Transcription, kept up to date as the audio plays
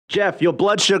Jeff, your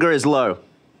blood sugar is low.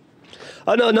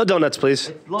 Oh, no, no donuts, please.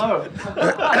 It's low.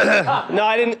 No,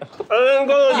 I didn't.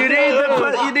 You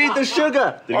need the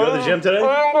sugar. Did you go to the gym today?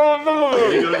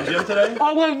 Did you go to the gym today?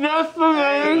 I went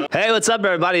yesterday. Hey, what's up,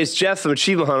 everybody? It's Jeff from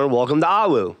Achievement Hunter. Welcome to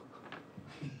AHWU.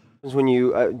 When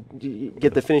you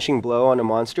get the finishing blow on a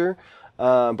monster.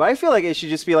 But I feel like it should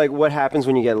just be like what happens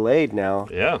when you get laid now.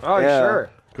 Yeah. Oh, yeah. Sure.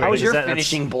 How was your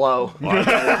finishing blow?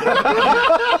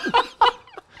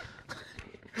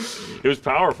 It was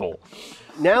powerful.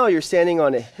 Now you're standing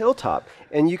on a hilltop,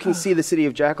 and you can see the city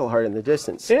of Jackalheart in the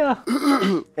distance. Yeah.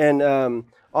 And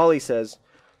Ollie says,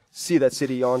 "See that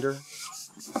city yonder?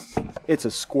 It's a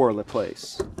squirrely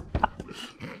place.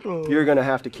 You're gonna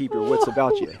have to keep your wits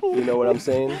about you. You know what I'm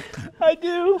saying?" I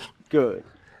do. Good.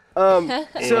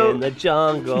 So in the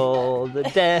jungle,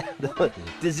 the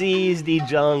diseased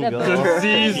jungle.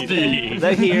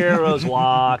 The heroes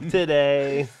walk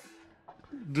today.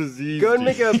 Go and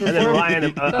make a performance. And then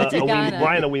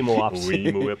Ryan a Weemo Wop.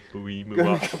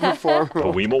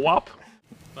 Weemo Wop?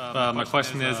 My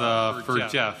question is for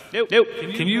Jeff. Nope.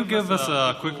 Can you give us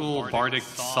a quick little bardic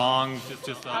song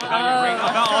just about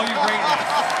all your greatness?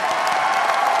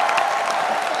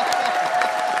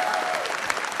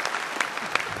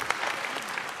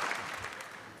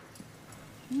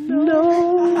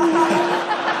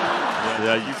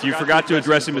 Yeah, you forgot to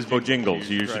address him as Bojingles.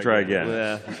 You should try again.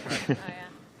 Yeah.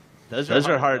 Those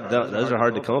are hard. Those are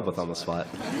hard to come up with on the spot.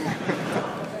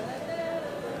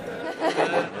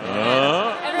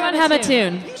 Everyone have a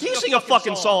tune. You sing a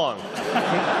fucking song.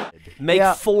 Make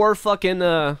four fucking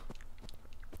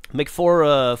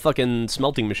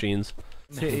smelting machines.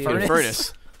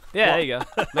 Furnace. Yeah, there you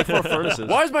go. Make 4 furnaces.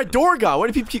 Why is my door gone? Why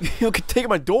do people keep taking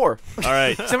my door? All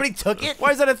right. Somebody took it?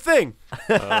 Why is that a thing?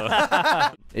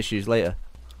 Issues later.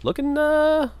 Looking,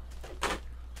 no.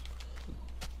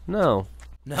 No.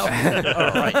 All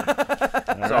right.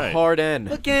 It's a hard end.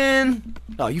 Looking.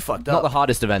 Oh, you fucked Not up. the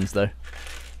hardest of ends, though.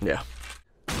 Yeah.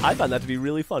 I found that to be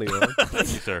really funny, man. Thank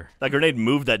you, sir. That grenade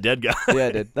moved that dead guy. Yeah,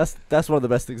 it did. That's one of the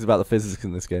best things about the physics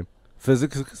in this game.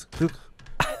 Physics.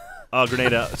 Oh,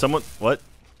 grenade out. Someone, what?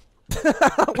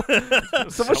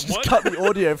 Someone should just cut the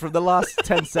audio from the last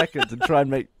 10 seconds and try and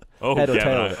make head or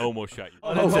tail. I almost shot you.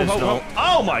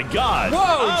 Oh my God!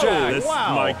 Whoa, Jack! This,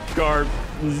 wow. My car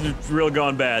is real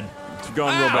gone bad. It's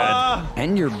gone real bad.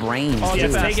 And your brains. Yeah,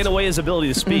 it's taking away his ability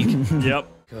to speak. Yep.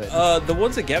 The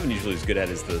ones that Gavin usually is good at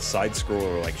is the side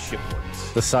scroller, like ship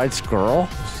ones. The side scroll?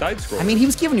 Side scroller. I mean, he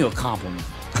was giving you a compliment.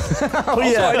 Also,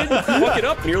 I didn't fuck it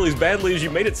up nearly as badly as you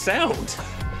made it sound.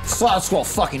 Slot scroll,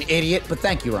 fucking idiot. But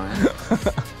thank you, Ryan. Yeah.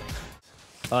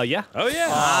 Oh yeah.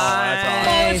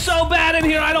 Oh, it's so bad in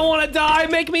here. I don't want to die.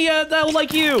 Make me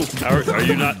like you. Are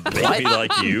you not make me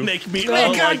like you? Make me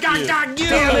like you.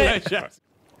 Damn it.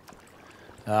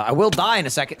 I will die in a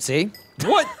second. See?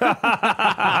 What?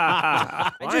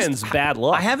 Ryan's bad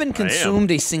luck. I haven't consumed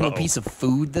a single piece of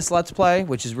food this Let's Play,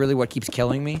 which is really what keeps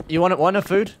killing me. You want a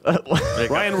food?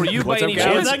 Ryan, were you by any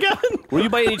chance? Were you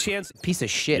by any chance? Piece of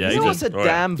shit. Yeah, You know what's a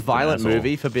damn violent asshole.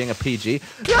 movie for being a PG?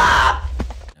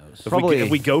 If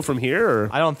we go from here, or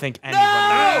I don't think anybody.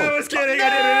 I was kidding. I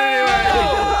did it anyway.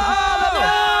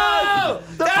 No!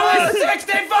 That was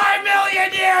 65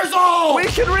 million years old! We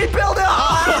can rebuild it!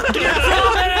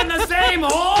 in the same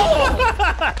hole!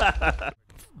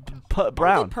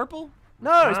 Brown. Purple?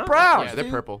 No, it's brown. Yeah,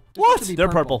 they're purple. What? they're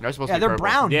purple. They're supposed Yeah, to be they're purple.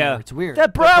 brown. Yeah. Here. It's weird. They're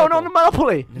brown on the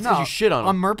Monopoly. It's 'cause you shit on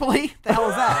them. On Merpaly? The hell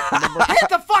is that? Hit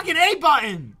the fucking A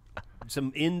button!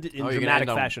 Some in Oh, you're gonna dramatic end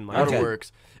on fashion, Mike.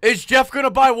 Waterworks. Is Jeff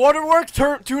gonna buy Waterworks?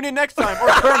 Tune in next time, or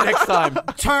turn next time.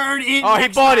 Turn in. Oh, he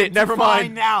next bought time it. Never to mind.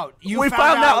 Find out. We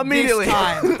found out immediately. This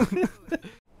time.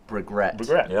 Regret.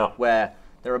 Yeah. Where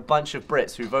there are a bunch of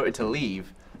Brits who voted to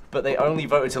leave, but they only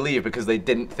voted to leave because they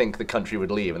didn't think the country would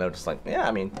leave, and they were just like, yeah,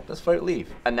 I mean, let's vote leave.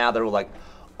 And now they're all like,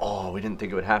 oh, we didn't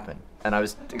think it would happen. And I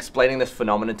was explaining this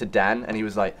phenomenon to Dan, and he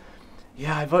was like,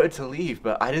 yeah, I voted to leave,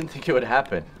 but I didn't think it would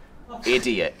happen.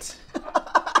 Idiot.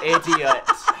 Idiot.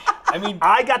 I mean,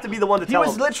 I got to be the one to He tell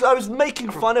was him. literally, I was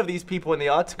making fun of these people in the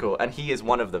article, and he is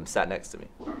one of them, sat next to me.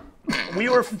 We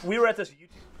were at this YouTube.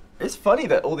 It's funny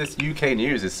that all this UK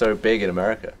news is so big in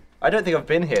America. I don't think I've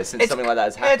been here since something like that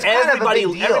has happened. It's kind of a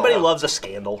big deal. Everybody loves a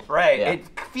scandal. Right. Yeah. It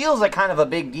feels like kind of a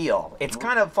big deal. It's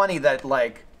kind of funny that,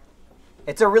 like,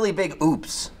 it's a really big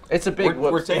oops. It's a big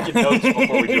We're whoops. taking notes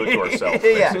before we do it to ourselves,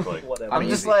 Yeah. basically. I'm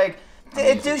just like,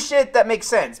 do shit that makes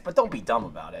sense, but don't be dumb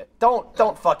about it.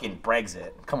 Don't fucking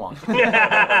Brexit. Come on.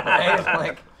 Right?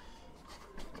 Like,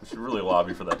 We should really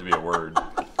lobby for that to be a word.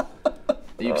 Are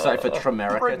you excited for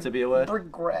Tramerica to be a word?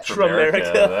 regret.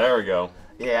 Tramerica. There we go.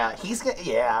 Yeah, he's gonna.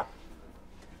 Yeah,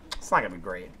 it's not gonna be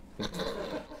great.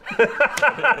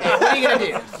 What are you gonna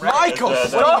do? Michael,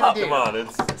 stop! Come on,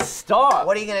 it's Stop!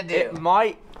 What are you gonna do? It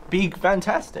might be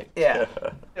fantastic. Yeah.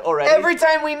 Already. Every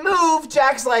time we move,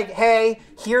 Jack's like, "Hey,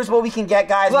 here's what we can get,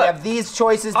 guys. Look, we have these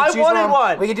choices to I choose wanted from.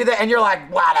 one. We can do that." And you're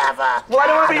like, "Whatever." Well, I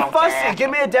don't want to be fussy. care.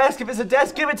 Give me a desk. If it's a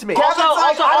desk, give it to me. Kevin's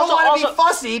like, I don't want to be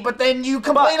fussy, but then you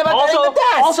complain about getting the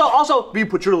desk. Also, you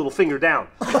put your little finger down.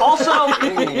 Also,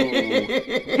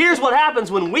 here's what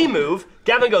happens when we move.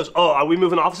 Gavin goes, "Oh, are we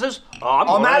moving offices? I'm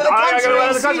out of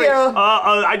the country.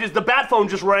 I just the bat phone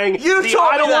just rang. You the told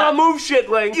I me don't that. want to move shit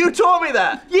rang. You told me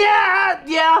that. Yeah.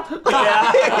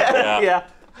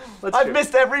 I've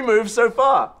missed every move so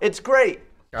far. It's great.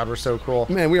 God, we're so cool.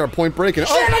 Man, we are point breaking.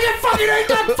 Shit, I didn't fucking hate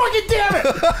that. Fucking damn it.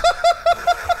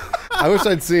 I wish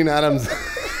I'd seen Adam's.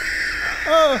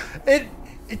 It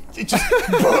just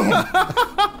boom.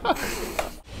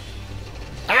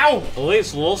 Ow!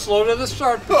 Elite's a little slow to the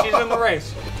start, but she's in the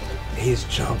race. He's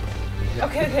jump.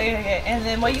 Okay. And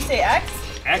then what you say, X?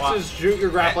 X is shoot your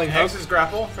grappling hook. X is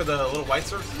grapple for the little white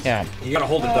surfaces. Yeah. You gotta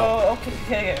hold it though. Oh,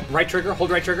 okay. Right trigger,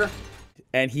 hold right trigger.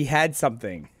 And he had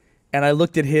something, and I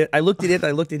looked at him. I looked at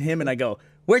him, and I go,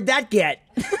 "Where'd that get?"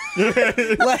 Like,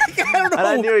 I don't know. And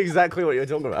I knew exactly what you were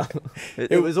talking about.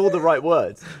 It was all the right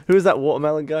words. Who was that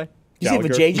watermelon guy? You say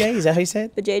vajayjay? Is that how you say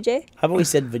it? The JJ? I've always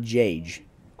said vajayj.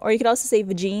 Or you could also say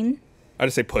vagine. I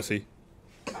just say pussy.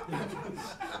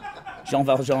 Jean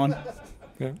Valjean.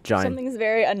 Giant. Something's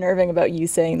very unnerving about you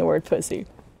saying the word pussy.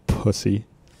 Pussy.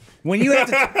 When you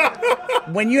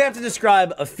have to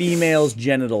describe a female's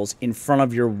genitals in front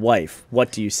of your wife,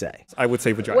 what do you say? I would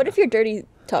say vagina. What if you're dirty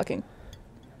talking?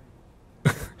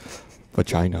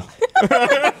 Vagina.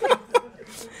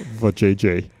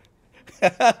 Vajayjay.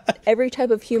 Every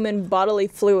type of human bodily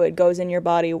fluid goes in your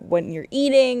body when you're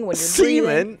eating, when you're breathing.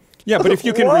 Semen? Yeah, but if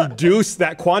you can reduce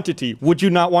that quantity, would you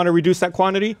not want to reduce that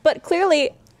quantity? But clearly,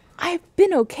 I've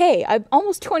been okay. I've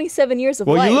almost 27 years of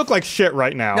life. Well, you look like shit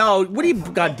right now. No, what do you?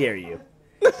 God dare you?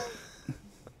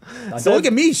 Don't look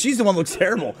at me. She's the one who looks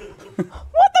terrible. What the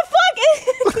fuck?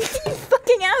 You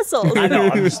fucking asshole. I know.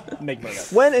 I'm just making it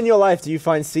up. When in your life do you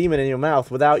find semen in your mouth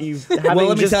without you having let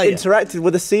me just tell you. interacted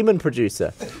with a semen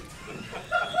producer?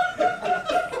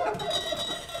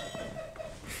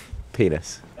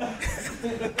 Penis.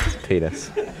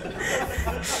 Penis.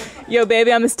 Yo,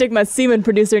 baby, I'm gonna stick my semen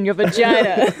producer in your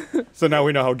vagina. So now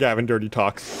we know how Gavin Dirty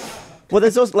talks. Well,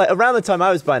 there's also, like, around the time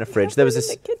I was buying a fridge, there was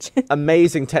this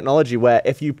amazing technology where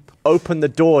if you open the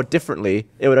door differently,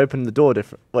 it would open the door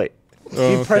different. Wait.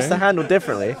 If you press the handle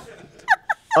differently,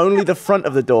 only the front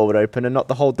of the door would open and not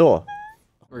the whole door.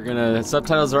 We're gonna,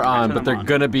 subtitles are on, but they're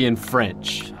gonna be in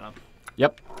French.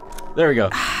 Yep. There we go.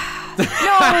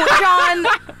 No, John.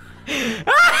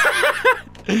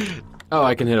 Oh,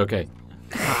 I can hit okay.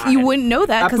 You wouldn't know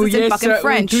that because it's in fucking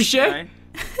French. Touché.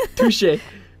 Touché.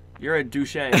 You're a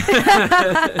douche. And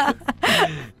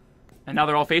now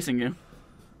they're all facing you.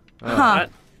 Huh.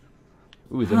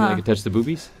 Ooh, then I can touch the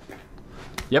boobies?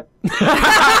 Yep. Yep.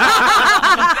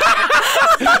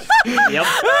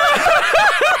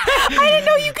 I didn't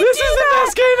know you could do that. The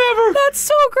best game ever. That's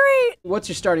so great. What's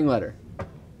your starting letter?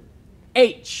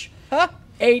 H. Huh?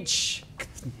 H.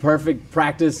 Perfect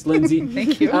practice, Lindsay.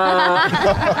 Thank you.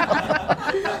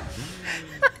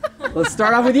 Let's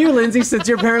start off with you, Lindsay, since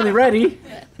you're apparently ready.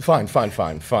 Fine.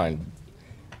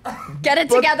 Get it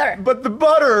together. But the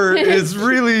butter is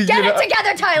really. Get it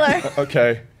together, Tyler.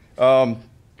 Okay.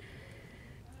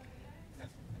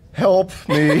 Help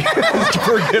me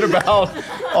forget about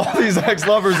all these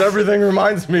ex-lovers. Everything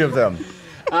reminds me of them.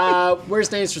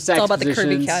 Where's names for sex It's all about the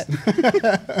positions? curvy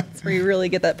cat. That's where you really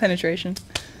get that penetration.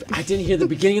 I didn't hear the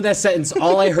beginning of that sentence.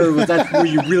 All I heard was that's where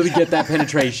you really get that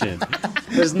penetration.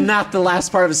 There's not the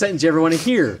last part of a sentence you ever want to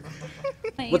hear.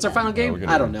 What's our final game?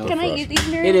 I don't know. Can I eat these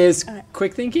nerds? It is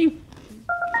quick thinking.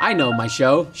 I know my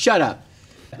show. Shut up.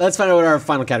 Let's find out what our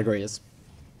final category is.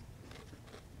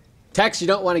 Text you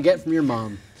don't want to get from your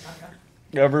mom.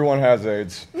 Everyone has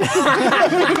AIDS.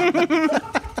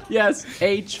 Yes,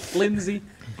 H, Lindsay.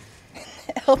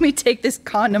 Help me take this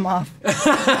condom off. What?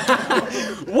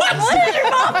 What is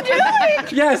your mom doing?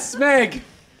 Yes, Meg.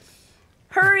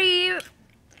 Hurry.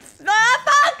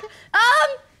 Fuck.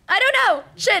 I don't know.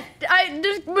 Shit. I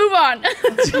just move on.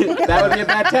 That would be a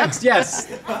bad text. Yes.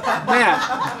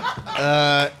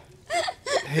 Matt.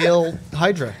 Hail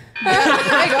Hydra.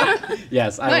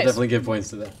 Yes, I will Nice. definitely give points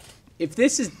to that. If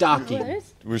this is docking,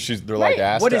 They're like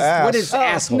ass what to is ass. what is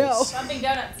assholes? No. Bumping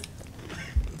donuts.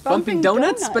 Bumping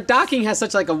donuts? But docking has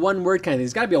such like a one-word kind of thing.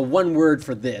 There's got to be a one word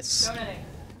for this.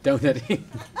 Donuting. Donuting.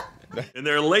 In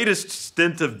their latest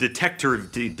stint of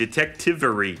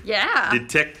detectivery. Yeah.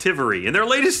 Detectivery. In their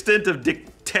latest stint of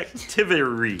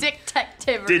detectivery.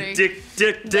 Detectivery.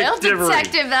 They'll Detectivery.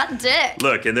 detective that dick.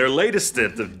 Look, in their latest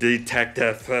stint of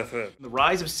detective. The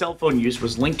rise of cell phone use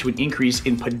was linked to an increase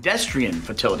in pedestrian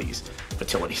fertilities.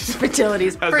 Fertilities.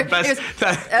 Fertilities. That's the best.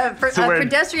 That's the word.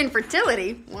 Pedestrian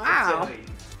fertility. Wow.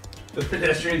 The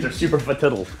pedestrians are super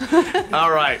fertile.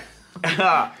 All right.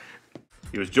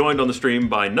 He was joined on the stream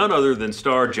by none other than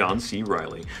star John C.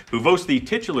 Reilly, who voiced the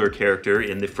titular character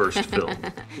in the first film.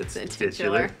 It's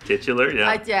titular. Titular,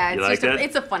 yeah. Yeah, you it's like just that?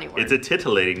 it's a funny word. It's a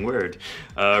titillating word.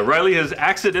 Riley has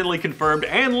accidentally confirmed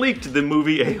and leaked the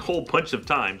movie a whole bunch of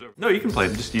times. No, you can play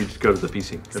it. You just go to the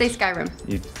PC. Say Skyrim.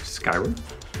 Skyrim?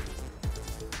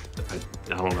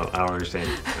 I don't know. I don't understand.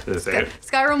 Say it.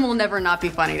 Skyrim will never not be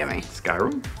funny to me.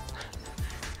 Skyrim?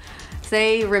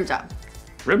 Say rim job.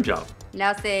 Rim job.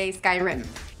 Now say Skyrim.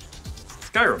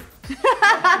 Skyrim.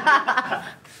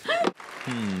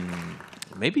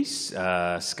 Maybe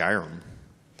Skyrim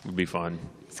would be fun.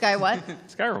 Sky what?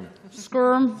 Skyrim.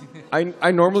 Skyrim.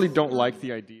 I normally don't like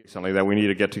the idea something that we need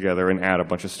to get together and add a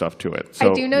bunch of stuff to it.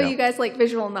 So, I do know yeah. you guys like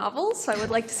visual novels, so I would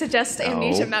like to suggest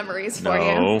Amnesia Memories for No.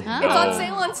 you. No. It's on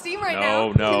sale on Steam right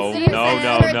now. No.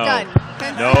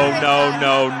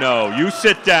 You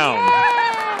sit down.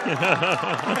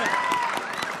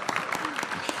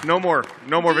 No more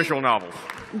visual novels.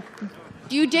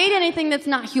 Do you date anything that's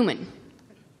not human?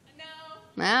 No.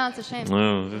 Well, it's a shame.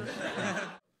 No.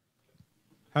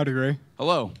 Howdy, Ray.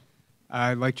 Hello.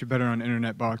 I liked you better on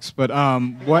Internet Box, but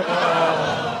what?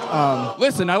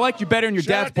 Listen, I liked you better in your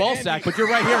dad's ball sack, but you're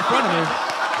right here in front of me.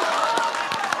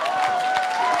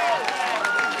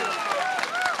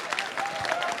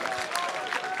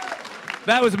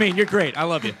 That was mean. You're great. I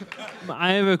love you.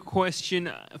 I have a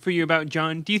question for you about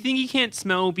John. Do you think he can't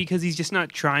smell because he's just not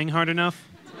trying hard enough?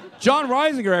 John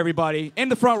Reisinger, everybody, in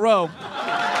the front row.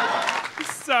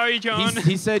 Sorry, John.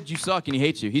 He said you suck and he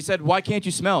hates you. He said, why can't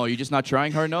you smell? Are you just not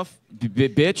trying hard enough?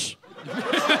 Bitch.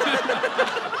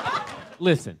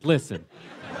 Listen.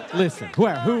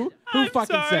 Where? Who fucking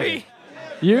said sorry. it?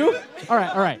 You? All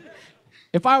right.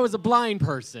 If I was a blind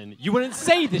person, you wouldn't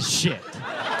say this shit.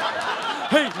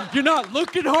 Hey, you're not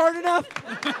looking hard enough?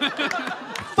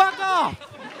 Fuck off!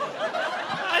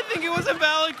 I think it was a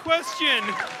valid question.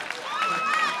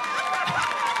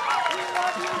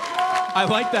 I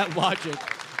like that logic.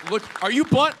 Look, are you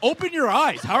butt? Open your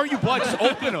eyes. How are you butt? Just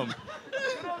open them.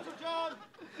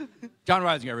 John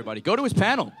Reisinger, everybody. Go to his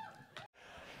panel.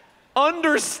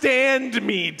 Understand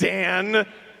me, Dan.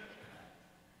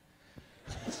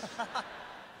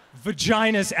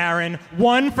 Vaginas, Aaron.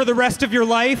 One for the rest of your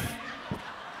life.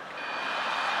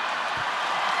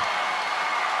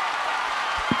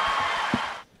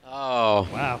 Oh.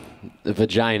 Wow. The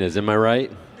vaginas, am I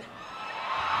right?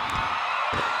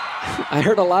 I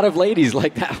heard a lot of ladies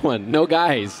like that one. No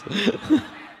guys.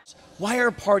 Why are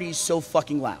parties so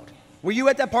fucking loud? Were you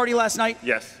at that party last night?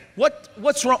 Yes.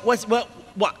 What's wrong? What?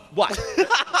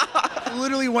 I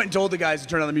literally went and told the guys to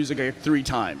turn on the music like 3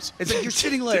 times. It's like, you're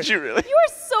sitting there. Did you really? You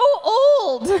are so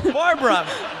old. Barbara.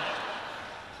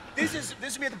 This is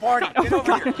me at the party. Get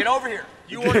over here. Get over here.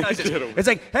 You organize it. It's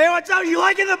like, hey, what's up? You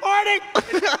liking the party?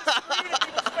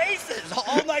 People's faces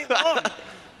all night long.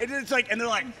 And it's like, and they're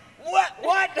like, what?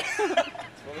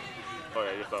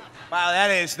 Okay, your thumb. Wow,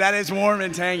 that is warm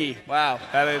and tangy. Wow,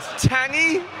 that is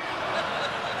Tangy?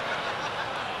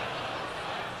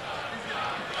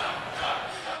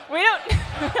 We don't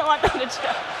want them to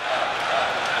show.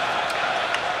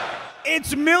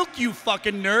 It's milk, you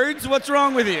fucking nerds. What's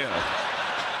wrong with you?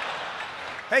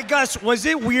 Hey, Gus, was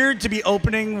it weird to be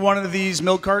opening one of these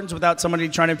milk cartons without somebody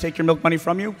trying to take your milk money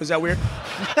from you? Was that weird?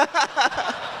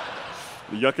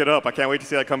 Yuck it up. I can't wait to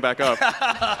see that come back up.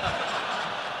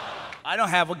 I don't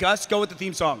have one. Gus, go with the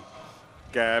theme song.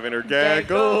 Gavin or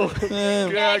Gaggle?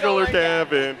 Gaggle or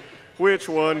Gavin? Which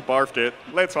one barfed it?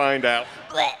 Let's find out.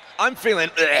 I'm feeling.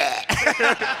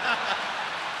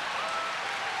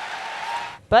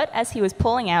 But as he was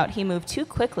pulling out, he moved too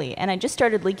quickly, and I just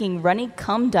started leaking runny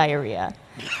cum diarrhea.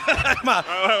 Wait.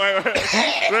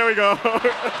 There we go.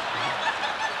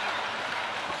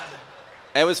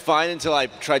 It was fine until I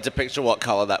tried to picture what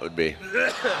color that would be.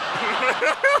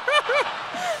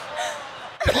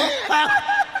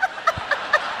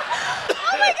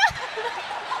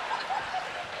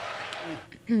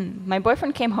 My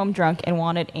boyfriend came home drunk and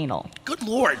wanted anal. Good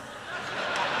Lord.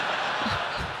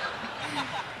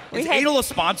 Is anal a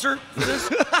sponsor for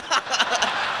this?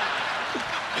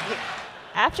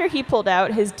 After he pulled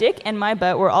out, his dick and my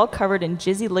butt were all covered in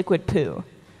jizzy liquid poo.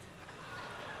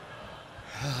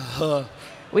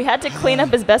 We had to clean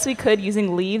up as best we could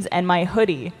using leaves and my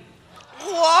hoodie.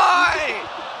 Why?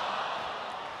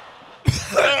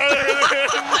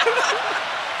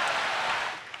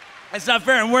 That's not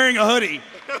fair. I'm wearing a hoodie.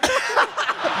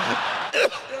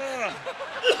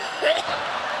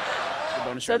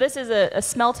 So this is a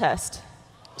smell test.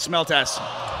 Smell test.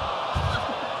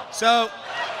 So,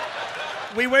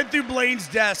 we went through Blaine's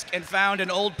desk and found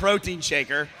an old protein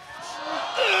shaker.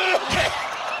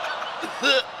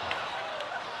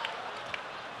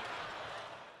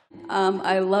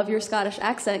 I love your Scottish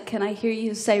accent. Can I hear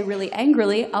you say really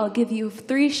angrily, I'll give you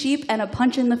 3 sheep and a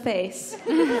punch in the face?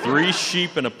 3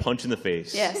 sheep and a punch in the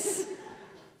face. Yes.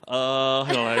 Hang on,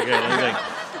 let me think.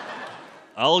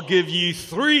 I'll give you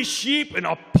 3 sheep and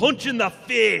a punch in the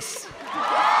face.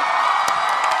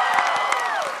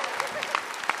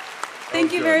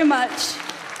 Thank you very much.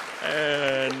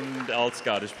 And all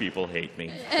Scottish people hate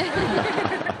me.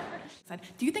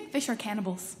 Do you think fish are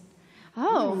cannibals?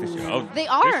 Oh, Oh, they fish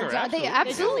are. are They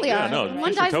absolutely Yeah, are. no, One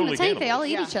fish are dies totally in the tank, they all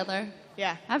cannibals. eat each other.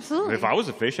 Yeah, absolutely. If I was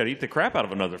a fish, I'd eat the crap out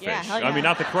of another fish. Yeah, hell I yeah. mean,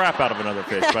 not the crap out of another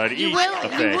fish, but I'd eat a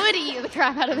fish. You would eat the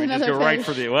crap out of another Just go fish. right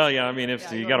for the. Well, yeah. I mean,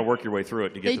 if you got to work your way through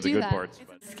it to get They to the do good that. parts.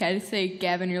 Can I just say,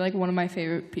 Gavin, you're like one of my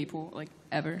favorite people, like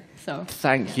ever. So.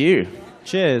 Thank you.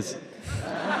 Cheers.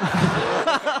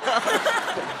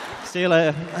 See you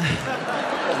later.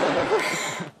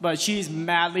 But she's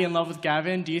madly in love with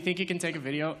Gavin. Do you think you can take a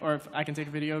video, or if I can take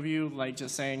a video of you, like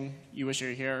just saying you wish you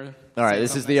were here? All right,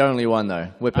 this is the only one though.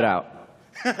 Whip it out.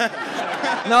 No,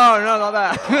 not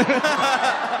that.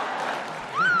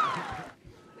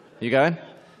 You going?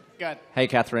 Good. Hey,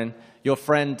 Catherine. Your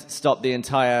friend stopped the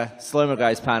entire Slow-Mo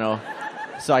Guys panel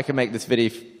so I can make this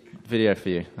video for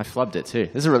you. I flubbed it too.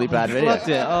 This is a really bad video. flubbed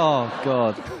it. Oh,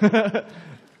 God.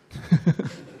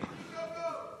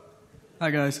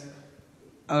 Hi guys.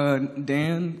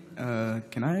 Dan,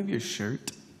 can I have your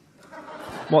shirt?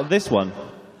 What, this one?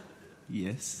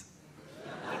 Yes.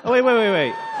 Oh,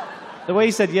 wait. The way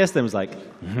he said yes then was like,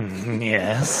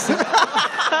 yes.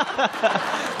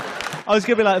 I was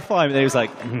going to be like, fine, but then he was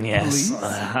like, yes.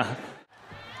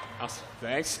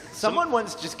 Thanks. Someone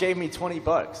once just gave me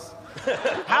 $20.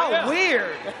 How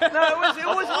weird! No, it was weird.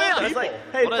 I was like,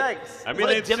 hey, thanks. I mean,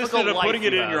 they insisted on putting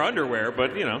it in your underwear,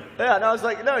 but you know. Yeah, and I was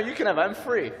like, no, you can have it. I'm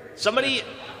free. Somebody. Oh,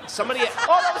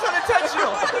 that was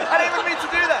unintentional. I didn't even mean to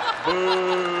do that.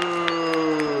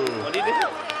 Boo. What did you do?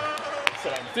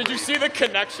 Did you see the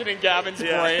connection in Gavin's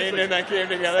brain and that came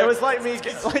together? It was like me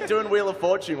doing Wheel of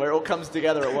Fortune where it all comes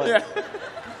together at once. Yeah.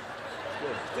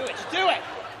 Do it. Just do it.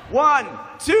 1,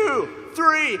 2,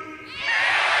 3.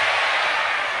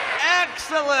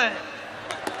 Excellent.